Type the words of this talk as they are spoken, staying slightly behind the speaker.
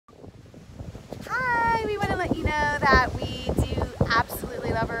that we do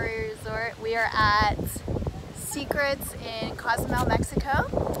absolutely love our resort. We are at Secrets in Cozumel,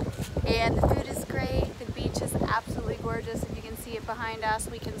 Mexico, and the food is great. The beach is absolutely gorgeous. If you can see it behind us,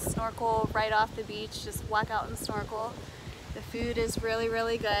 we can snorkel right off the beach, just walk out and snorkel. The food is really,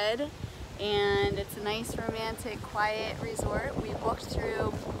 really good, and it's a nice, romantic, quiet resort. We booked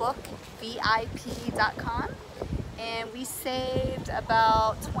through BookVip.com, and we saved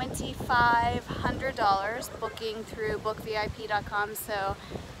about $2,500 booking through BookVip.com, so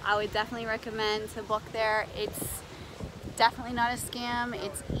I would definitely recommend to book there. It's definitely not a scam.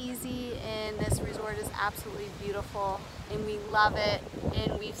 It's easy, and this resort is absolutely beautiful, and we love it,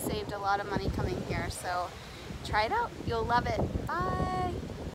 and we've saved a lot of money coming here, so try it out. You'll love it. Bye.